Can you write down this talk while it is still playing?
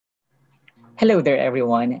Hello there,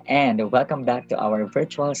 everyone, and welcome back to our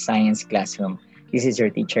virtual science classroom. This is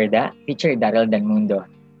your teacher Daryl Danmundo.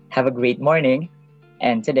 Have a great morning,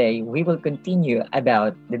 and today we will continue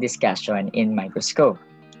about the discussion in Microscope.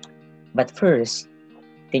 But first,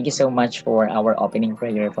 thank you so much for our opening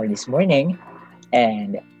prayer for this morning,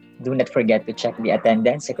 and do not forget to check the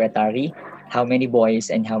attendance secretary. How many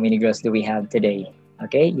boys and how many girls do we have today?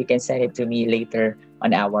 Okay, you can send it to me later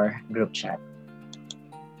on our group chat.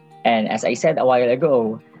 And as I said a while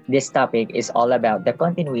ago, this topic is all about the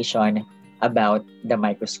continuation about the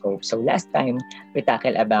microscope. So last time, we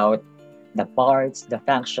tackled about the parts, the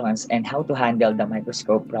functions, and how to handle the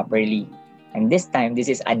microscope properly. And this time, this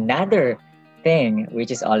is another thing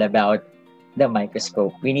which is all about the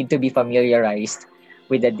microscope. We need to be familiarized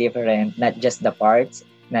with the different, not just the parts,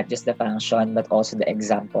 not just the function, but also the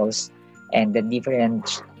examples and the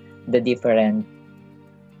different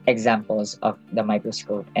examples of the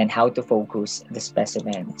microscope and how to focus the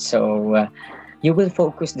specimen. So you will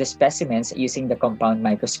focus the specimens using the compound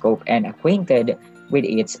microscope and acquainted with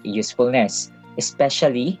its usefulness.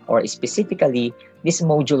 Especially or specifically, this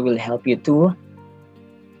module will help you to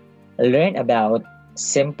learn about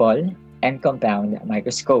simple and compound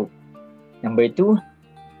microscope. Number 2,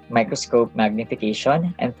 microscope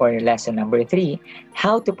magnification. And for lesson number 3,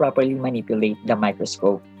 how to properly manipulate the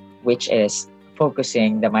microscope, which is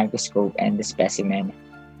focusing the microscope and the specimen.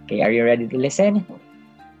 Okay, are you ready to listen?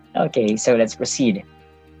 Okay, so let's proceed.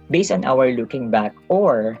 Based on our looking back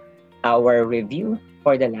or our review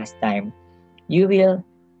for the last time, you will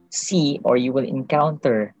see or you will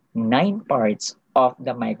encounter 9 parts of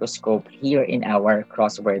the microscope here in our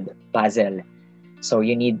crossword puzzle. So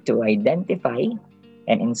you need to identify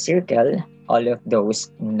and encircle all of those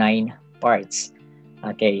 9 parts.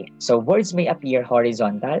 Okay, so words may appear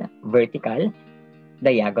horizontal, vertical,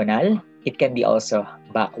 diagonal. It can be also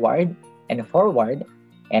backward and forward,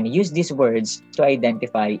 and use these words to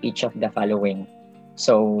identify each of the following.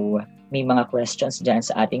 So, may mga questions dyan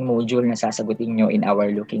sa ating module na sasagutin nyo in our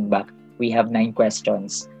looking back. We have 9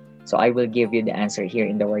 questions. So, I will give you the answer here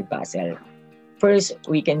in the word puzzle. First,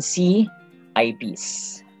 we can see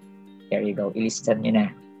eyepiece. There you go. Ilistan nyo na.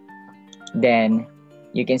 Then,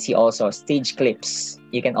 you can see also stage clips.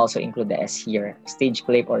 You can also include the S here. Stage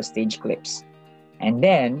clip or stage clips. And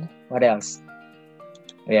then, what else?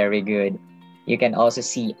 Very good. You can also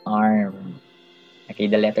see arm. Okay,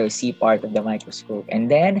 the letter C part of the microscope. And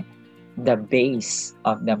then, the base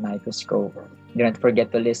of the microscope. Do not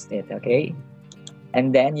forget to list it, okay?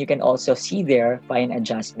 And then, you can also see there, fine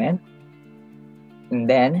adjustment. And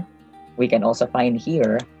then, we can also find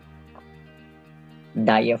here,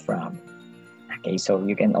 diaphragm. Okay, so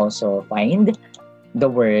you can also find the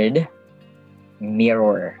word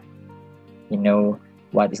mirror. You know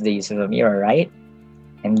what is the use of a mirror, right?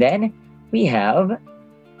 And then we have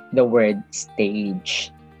the word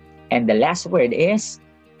stage. And the last word is,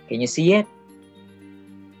 can you see it?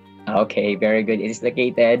 Okay, very good. It is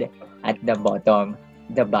located at the bottom,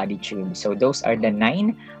 the body tube. So those are the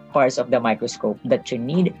 9 parts of the microscope that you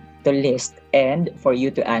need to list and for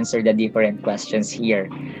you to answer the different questions here.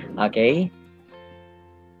 Okay?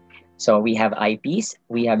 So we have eyepiece,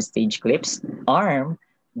 we have stage clips, arm,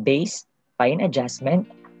 base, fine adjustment,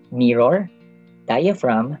 mirror,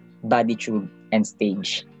 diaphragm, body tube, and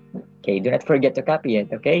stage. Okay, do not forget to copy it,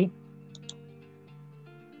 okay?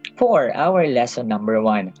 For our lesson number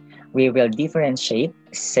 1, we will differentiate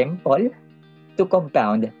simple to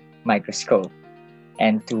compound microscope.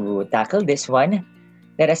 And to tackle this one,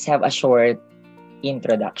 let us have a short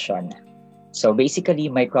introduction. So basically,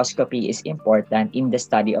 microscopy is important in the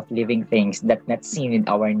study of living things that not seen with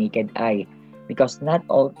our naked eye, because not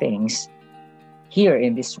all things here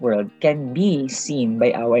in this world can be seen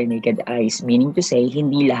by our naked eyes, meaning to say,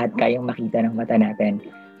 hindi lahat kayang makita ng mata natin.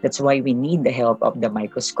 That's why we need the help of the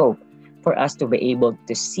microscope for us to be able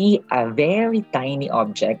to see a very tiny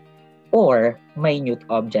object or minute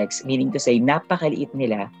objects, meaning to say, napakaliit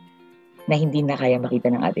nila na hindi na kaya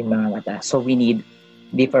makita ng ating mga mata. So we need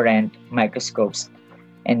different microscopes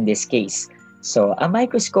in this case. So a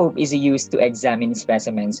microscope is used to examine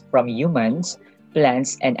specimens from humans,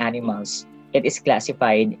 plants, and animals. It is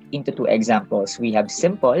classified into 2 examples. We have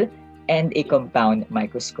simple and a compound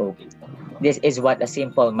microscope. This is what a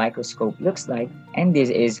simple microscope looks like, and this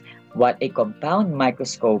is what a compound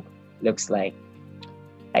microscope looks like.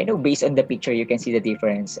 I know based on the picture you can see the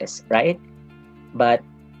differences, right? But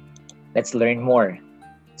let's learn more.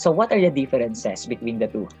 So what are the differences between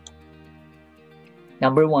the 2?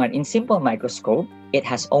 Number 1, in simple microscope, it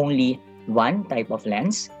has only 1 type of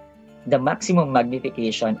lens. The maximum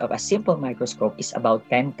magnification of a simple microscope is about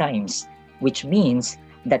 10 times, which means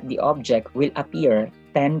that the object will appear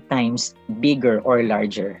 10 times bigger or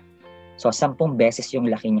larger. So, 10 beses yung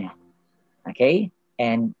laki niya. Okay?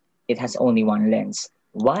 And it has only one lens.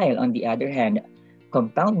 While on the other hand,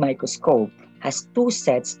 compound microscope has two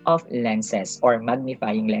sets of lenses or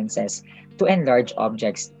magnifying lenses to enlarge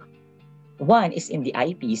objects. One is in the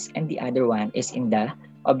eyepiece and the other one is in the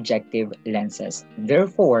objective lenses.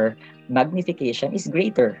 Therefore, magnification is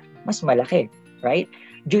greater, mas malaki, right?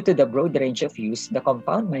 Due to the broad range of use, the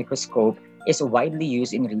compound microscope is widely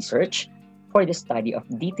used in research for the study of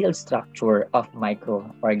detailed structure of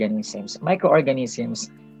microorganisms. Microorganisms,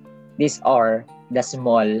 these are the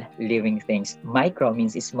small living things. Micro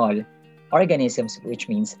means small. Organisms, which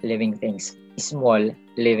means living things. Small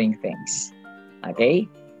living things. Okay?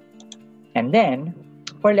 And then,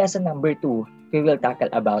 for lesson number 2, we will tackle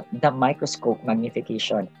about the microscope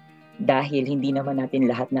magnification. Dahil hindi naman natin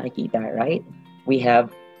lahat nakikita, right? We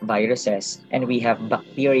have viruses, and we have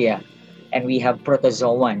bacteria, and we have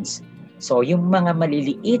protozoans. So, yung mga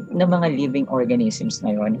maliliit na mga living organisms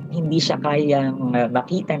na yon, hindi siya kayang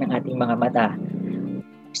makita ng ating mga mata.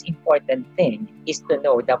 Most important thing is to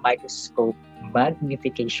know the microscope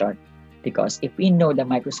magnification. Because if we know the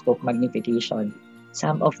microscope magnification,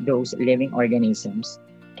 some of those living organisms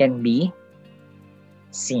can be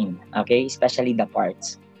seen, okay? Especially the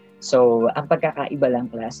parts. So, ang pagkakaiba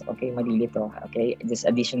lang, class, okay, malilito, okay? This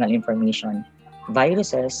additional information.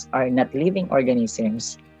 Viruses are not living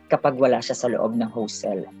organisms kapag wala siya sa loob ng host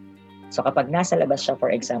cell. So, kapag nasa labas siya,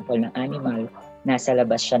 for example, ng animal, nasa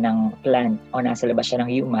labas siya ng plant, o nasa labas siya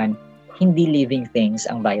ng human, hindi living things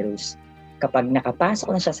ang virus. Kapag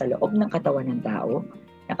nakapasok na siya sa loob ng katawan ng tao,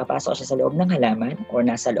 nakapasok siya sa loob ng halaman, o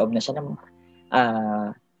nasa loob na siya ng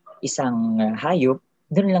isang hayop,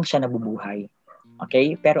 doon lang siya nabubuhay.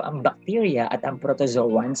 Okay? Pero ang bacteria at ang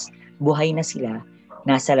protozoans, buhay na sila,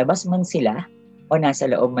 nasa labas man sila, o nasa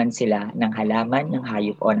loob man sila ng halaman, ng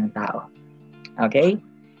hayop, o ng tao. Okay?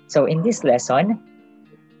 So in this lesson,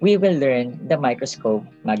 we will learn the microscope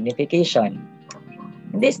magnification.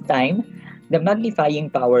 This time, the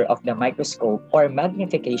magnifying power of the microscope or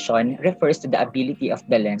magnification refers to the ability of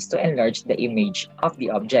the lens to enlarge the image of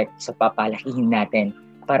the object. So papalakihin natin.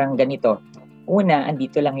 Parang ganito. Una,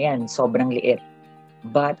 andito lang yan. Sobrang liit.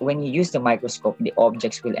 But when you use the microscope, the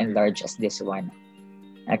objects will enlarge as this one.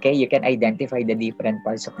 Okay, you can identify the different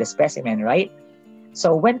parts of the specimen, right?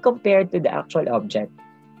 So when compared to the actual object,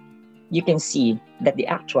 you can see that the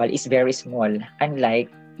actual is very small,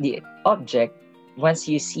 unlike the object once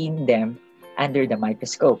you see them under the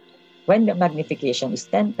microscope. When the magnification is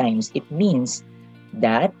 10 times, it means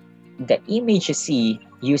that the image you see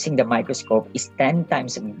using the microscope is 10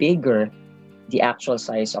 times bigger the actual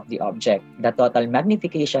size of the object. The total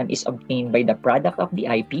magnification is obtained by the product of the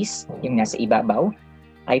eyepiece, yung nasa ibabaw,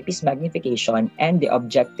 eyepiece magnification, and the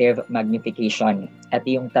objective magnification. At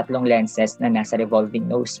yung tatlong lenses na nasa revolving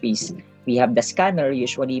nose piece. We have the scanner,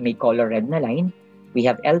 usually may color red na line. We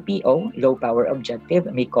have LPO, low power objective,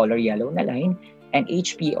 may color yellow na line. And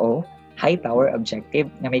HPO, high power objective,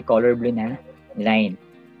 na may color blue na line.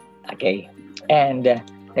 Okay. And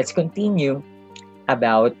let's continue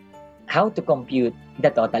about how to compute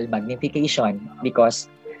the total magnification, because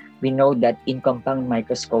we know that in compound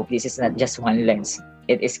microscope, this is not just one lens.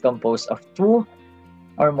 It is composed of 2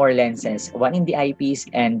 or more lenses, 1 in the eyepiece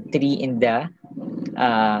and 3 in the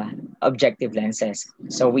objective lenses.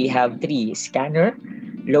 So we have 3: scanner,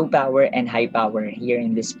 low power, and high power here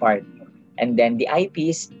in this part. And then the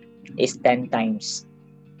eyepiece is 10 times.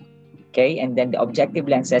 Okay, and then the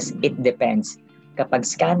objective lenses, it depends. Kapag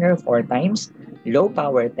scanner 4 times, low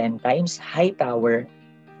power 10 times, high power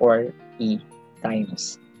 40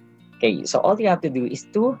 times. Okay, so all you have to do is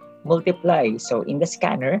to multiply. So in the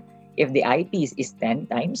scanner, if the eyepiece is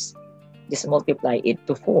 10 times, just multiply it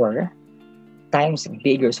to 4 times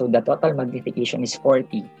bigger. So the total magnification is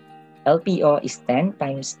 40. LPO is 10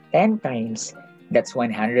 times 10 times. That's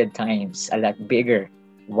 100 times, a lot bigger.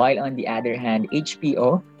 While on the other hand,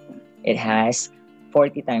 HPO, it has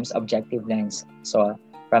 40 times objective lens. So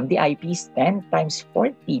from the eyepiece, 10 times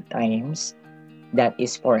 40 times, that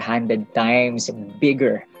is 400 times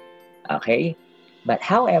bigger. Okay? But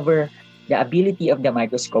however, the ability of the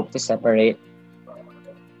microscope to separate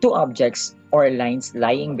 2 objects or lines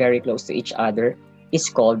lying very close to each other is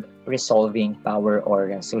called resolving power or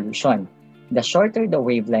resolution. The shorter the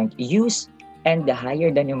wavelength used and the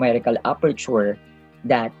higher the numerical aperture,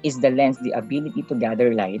 that is the lens, the ability to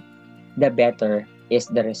gather light, the better is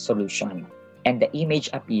the resolution. And the image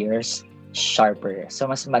appears sharper. So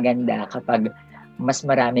mas maganda kapag mas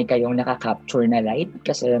marami kayong nakaka-capture na light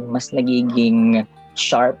kasi mas nagiging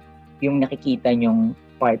sharp yung nakikita nyong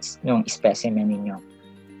parts ng specimen ninyo.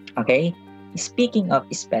 Okay? Speaking of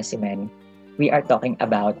specimen, we are talking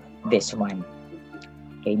about this one.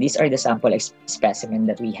 Okay, these are the sample specimen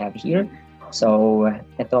that we have here. So,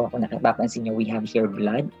 ito, kung napapansin nyo, we have here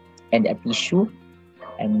blood and a tissue.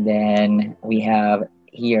 And then we have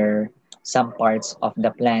here some parts of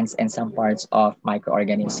the plants and some parts of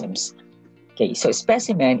microorganisms. Okay, so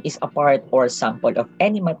specimen is a part or sample of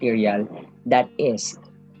any material that is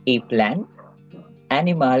a plant,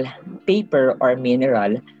 animal, paper, or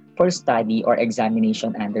mineral for study or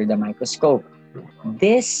examination under the microscope.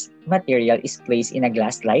 This material is placed in a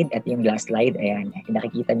glass slide. At yung glass slide, ayan,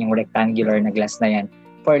 nakikita niyo yung rectangular na glass na yan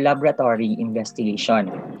for laboratory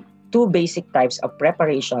investigation. Two basic types of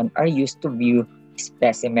preparation are used to view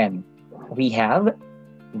specimen. We have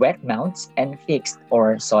wet mounts and fixed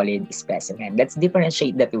or solid specimen. Let's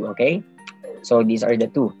differentiate the two, okay? So these are the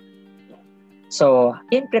two. So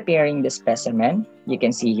in preparing the specimen, you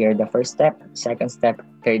can see here the first step, second step,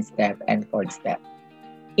 third step, and fourth step.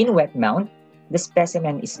 In wet mount, the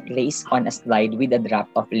specimen is placed on a slide with a drop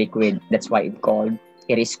of liquid. That's why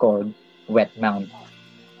it is called wet mount.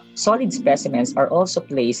 Solid specimens are also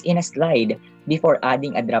placed in a slide before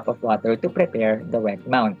adding a drop of water to prepare the wet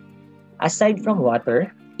mount. Aside from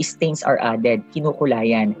water, stains are added,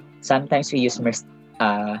 kinukulayan. Sometimes we use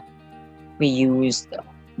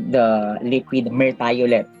the liquid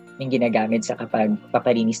mertiolate yung ginagamit sa kapag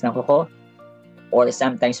papalinis ng kuko, or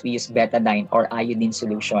sometimes we use betadine or iodine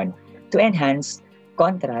solution. To enhance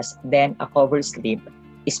contrast, then a cover slip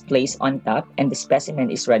is placed on top and the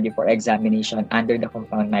specimen is ready for examination under the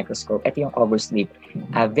compound microscope. Ito yung cover slip,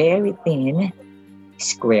 a very thin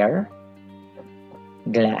square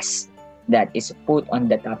glass that is put on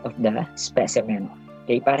the top of the specimen.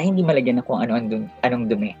 Okay, para hindi malagyan na kung anong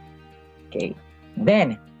dumi. Okay.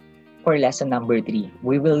 Then, for lesson number 3,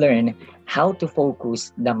 we will learn how to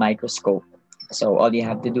focus the microscope. So all you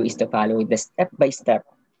have to do is to follow the step-by-step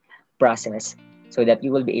process so that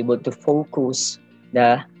you will be able to focus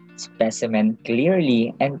the specimen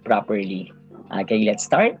clearly and properly. Okay, let's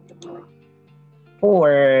start.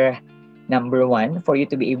 For number 1, for you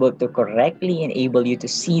to be able to correctly enable you to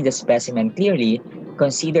see the specimen clearly,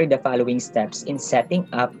 consider the following steps in setting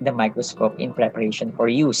up the microscope in preparation for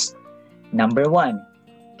use. Number 1,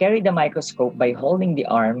 carry the microscope by holding the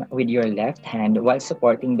arm with your left hand while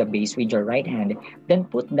supporting the base with your right hand, then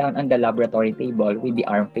put down on the laboratory table with the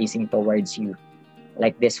arm facing towards you,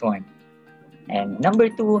 like this one. And number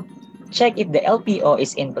 2, check if the LPO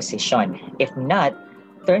is in position. If not,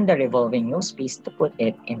 turn the revolving nose piece to put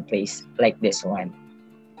it in place, like this one.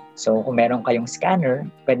 So kung meron kayong scanner,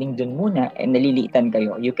 pwedeng dun muna, and naliliitan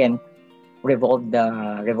kayo, you can revolve the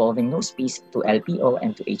revolving nose piece to LPO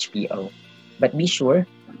and to HPO. But be sure,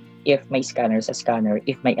 if may scanner sa scanner,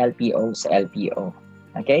 if may LPO sa LPO.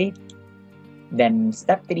 Okay? Then,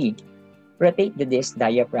 step 3, rotate the disc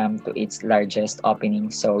diaphragm to its largest opening.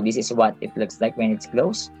 So, this is what it looks like when it's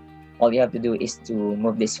closed. All you have to do is to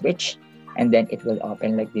move the switch and then it will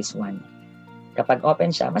open like this one. Kapag open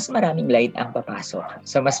siya, mas maraming light ang papasok.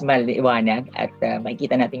 So, mas maliwanag at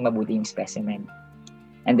makikita nating mabuti yung specimen.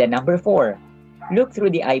 And then, number 4, look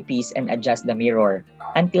through the eyepiece and adjust the mirror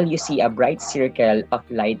until you see a bright circle of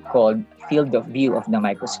light called field of view of the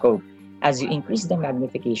microscope. As you increase the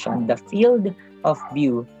magnification, the field of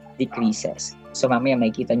view decreases. So mamaya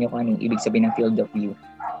makikita nyo kung anong ibig sabihin ng field of view.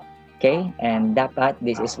 Okay? And dapat,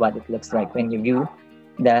 this is what it looks like when you view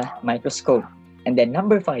the microscope. And then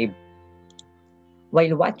number 5,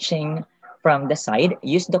 while watching from the side,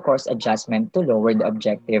 use the coarse adjustment to lower the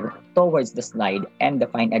objective towards the slide and the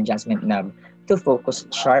fine adjustment knob to focus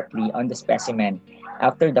sharply on the specimen.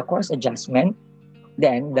 After the coarse adjustment,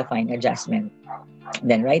 then the fine adjustment.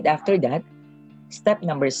 Then right after that, step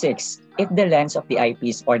number 6, if the lens of the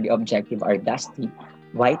eyepiece or the objective are dusty,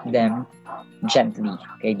 wipe them gently.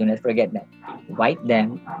 Okay, do not forget that. Wipe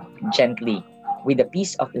them gently with a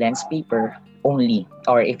piece of lens paper only.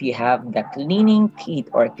 Or if you have the cleaning kit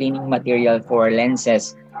or cleaning material for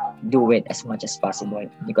lenses, do it as much as possible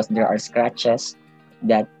because there are scratches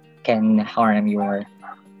that can harm your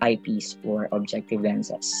eyepiece or objective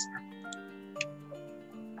lenses.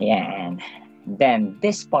 Yeah, and then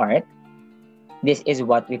this part, this is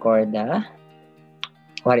what we call the,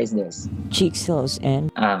 what is this? Cheek cells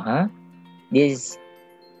and... This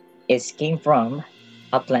came from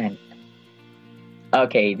a plant.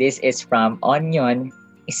 Okay, this is from onion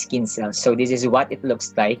skin cells. So this is what it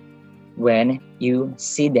looks like when you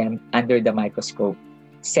see them under the microscope,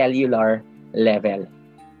 cellular level.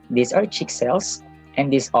 These are cheek cells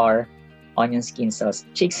and these are onion skin cells.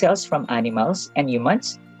 Cheek cells from animals and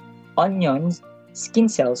humans, onion skin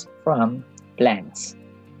cells from plants.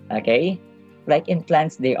 Okay? Like in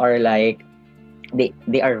plants, they are like,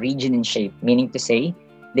 they are rigid in shape, meaning to say,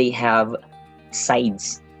 they have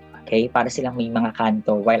sides. Okay? Para silang may mga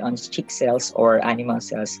kanto. While on chick cells or animal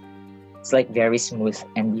cells, it's like very smooth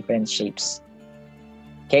and different shapes.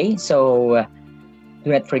 Okay? So,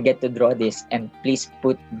 do not forget to draw this and please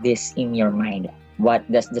put this in your mind. What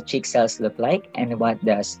does the chick cells look like and what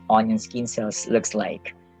does onion skin cells looks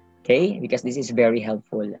like? Okay? Because this is very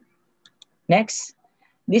helpful. Next,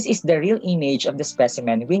 this is the real image of the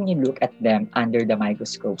specimen when you look at them under the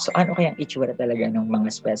microscope. So ano kaya ang itsura talaga ng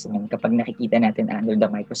mga specimen kapag nakikita natin under the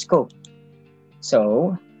microscope?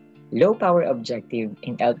 So, low power objective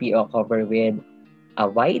in LPO cover with a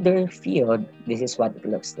wider field, this is what it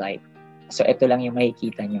looks like. So ito lang yung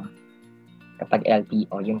makikita nyo kapag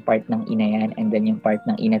LPO, yung part ng ina yan, and then yung part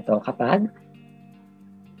ng ina to kapag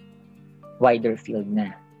wider field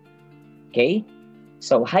na. Okay?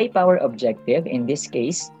 So high power objective, in this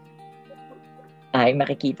case, ay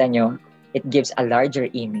makikita nyo, it gives a larger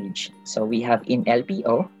image. So we have in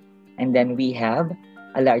LPO, and then we have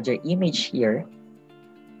a larger image here.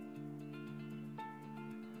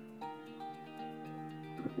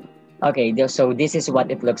 Okay, so this is what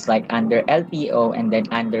it looks like under LPO and then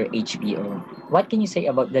under HPO. What can you say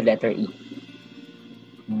about the letter E?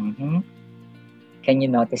 Can you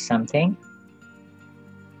notice something?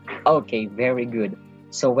 Okay, very good.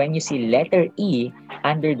 So when you see letter E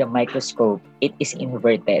under the microscope, it is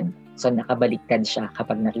inverted. So nakabaliktad siya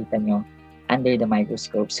kapag nakita nyo under the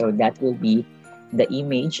microscope. So that will be the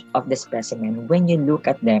image of the specimen. When you look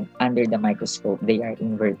at them under the microscope, they are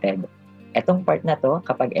inverted. Etong part na to,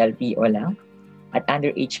 kapag LPO lang, at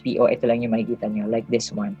under HPO, ito lang yung makikita nyo, like this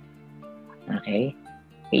one. Okay?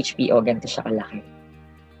 HPO, ganito siya kalaki.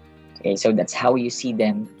 Okay, so that's how you see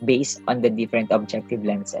them based on the different objective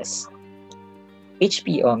lenses.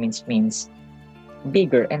 HPO means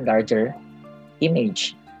bigger and larger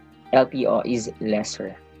image. LPO is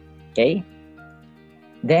lesser. Okay?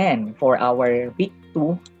 Then, for our week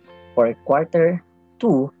 2, for quarter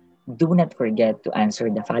 2, do not forget to answer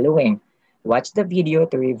the following. Watch the video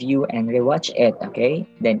to review and rewatch it, okay?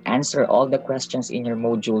 Then answer all the questions in your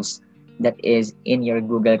modules that is in your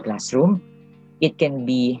Google Classroom. It can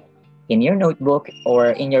be in your notebook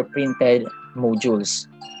or in your printed modules.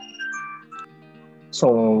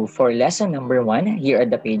 So for lesson number 1, here are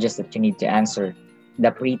the pages that you need to answer. The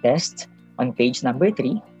pre-test on page number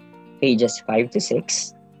 3, pages 5 to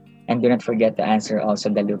 6, and do not forget to answer also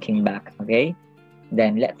the looking back, okay?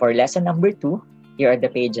 Then for lesson number 2, here are the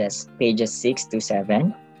pages 6 to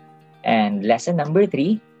 7. And lesson number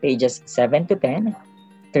 3, pages 7 to 10,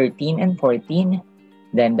 13 and 14.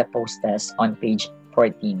 Then the post-test on page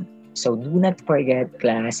 14. So do not forget,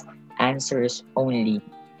 class, answers only.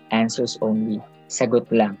 Answers only.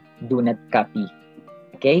 Sagot lang. Do not copy.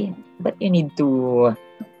 Okay? But you need to,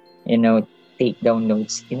 take down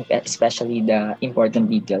notes, especially the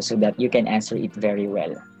important details, so that you can answer it very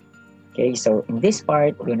well. Okay? So in this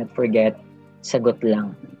part, do not forget, sagot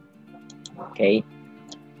lang. Okay?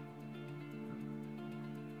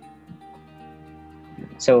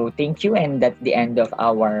 So thank you, and that's the end of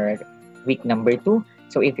our week number 2.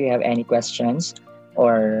 So if you have any questions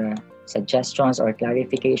or suggestions or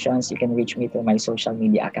clarifications, you can reach me through my social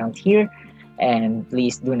media account here. And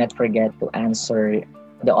please do not forget to answer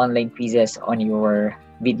the online quizzes on your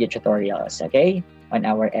video tutorials, okay? On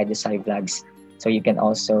our EduSci vlogs. So you can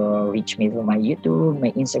also reach me through my YouTube, my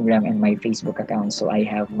Instagram, and my Facebook account. So I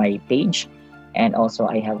have my page, and also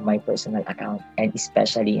I have my personal account, and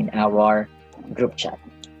especially in our group chat.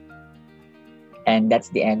 And that's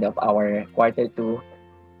the end of our quarter 2,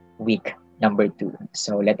 week number 2.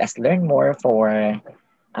 So let us learn more for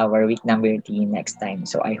our week number 3 next time.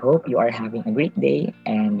 So I hope you are having a great day,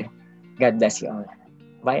 and God bless you all.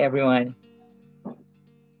 Bye, everyone.